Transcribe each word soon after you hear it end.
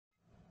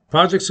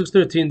Project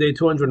 613, day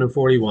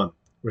 241.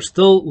 We're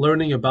still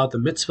learning about the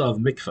mitzvah of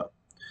mikveh.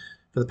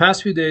 For the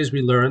past few days,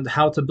 we learned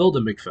how to build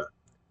a mikveh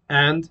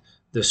and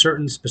the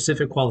certain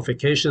specific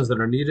qualifications that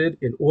are needed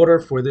in order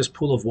for this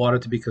pool of water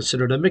to be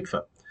considered a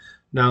mikveh.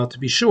 Now, to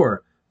be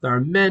sure, there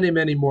are many,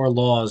 many more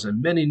laws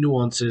and many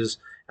nuances,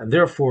 and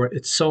therefore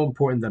it's so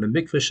important that a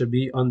mikveh should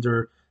be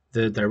under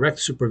the direct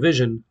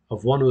supervision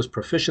of one who is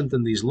proficient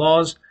in these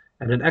laws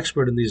and an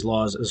expert in these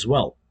laws as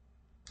well.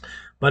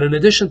 But in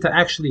addition to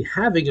actually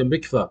having a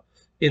mikveh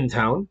in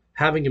town,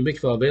 having a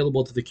mikveh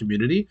available to the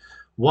community,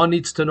 one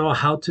needs to know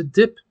how to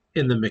dip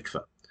in the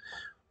mikveh.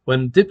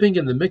 When dipping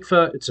in the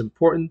mikveh, it's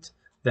important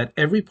that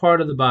every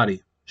part of the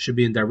body should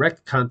be in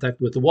direct contact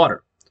with the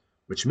water,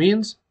 which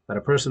means that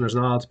a person is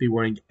not allowed to be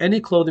wearing any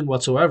clothing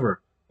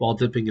whatsoever while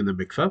dipping in the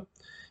mikveh.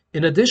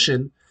 In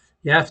addition,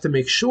 you have to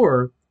make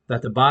sure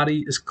that the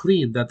body is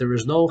clean, that there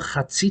is no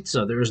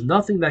chatzitza, there is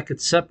nothing that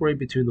could separate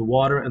between the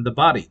water and the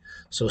body.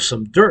 So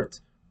some dirt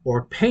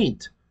or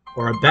paint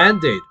or a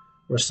band-aid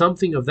or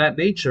something of that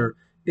nature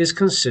is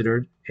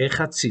considered a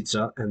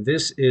chatzitza, and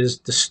this is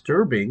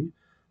disturbing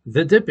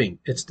the dipping.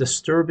 It's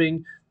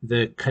disturbing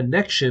the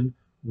connection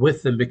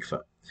with the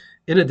mikveh.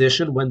 In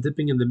addition, when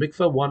dipping in the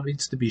mikveh, one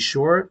needs to be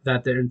sure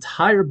that their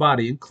entire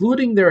body,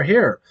 including their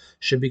hair,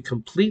 should be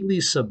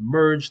completely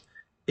submerged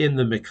in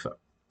the mikveh.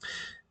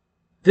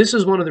 This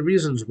is one of the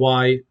reasons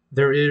why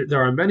there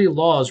are many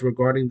laws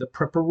regarding the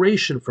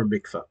preparation for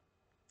mikveh.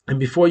 And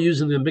before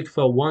using the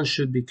mikveh, one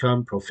should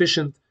become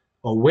proficient,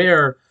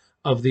 aware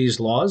of these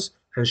laws,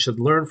 and should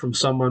learn from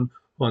someone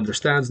who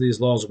understands these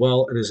laws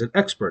well and is an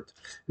expert.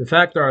 In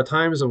fact, there are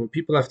times when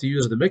people have to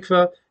use the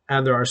mikveh,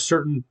 and there are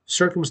certain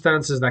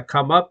circumstances that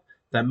come up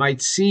that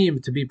might seem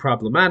to be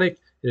problematic.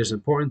 It is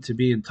important to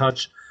be in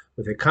touch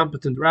with a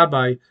competent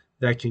rabbi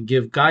that can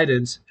give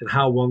guidance in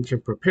how one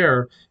can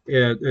prepare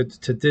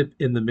to dip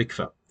in the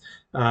mikveh.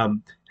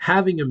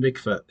 Having a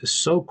mikveh is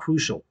so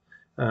crucial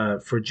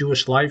for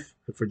Jewish life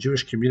and for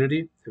Jewish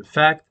community. In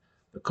fact,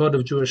 the Code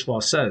of Jewish Law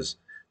says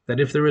that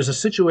if there is a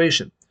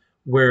situation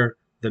where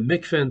the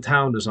mikveh in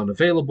town is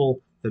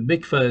unavailable, the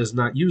mikveh is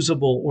not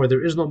usable, or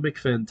there is no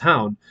mikveh in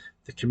town,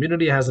 the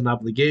community has an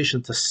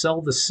obligation to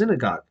sell the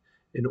synagogue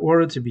in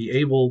order to be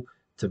able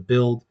to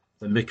build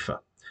the mikveh.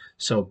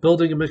 So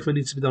building a mikveh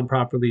needs to be done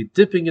properly,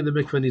 dipping in the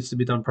mikveh needs to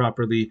be done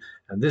properly,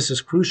 and this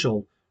is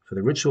crucial for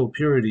the ritual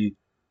purity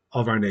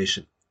of our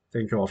nation.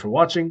 Thank you all for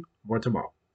watching. More tomorrow.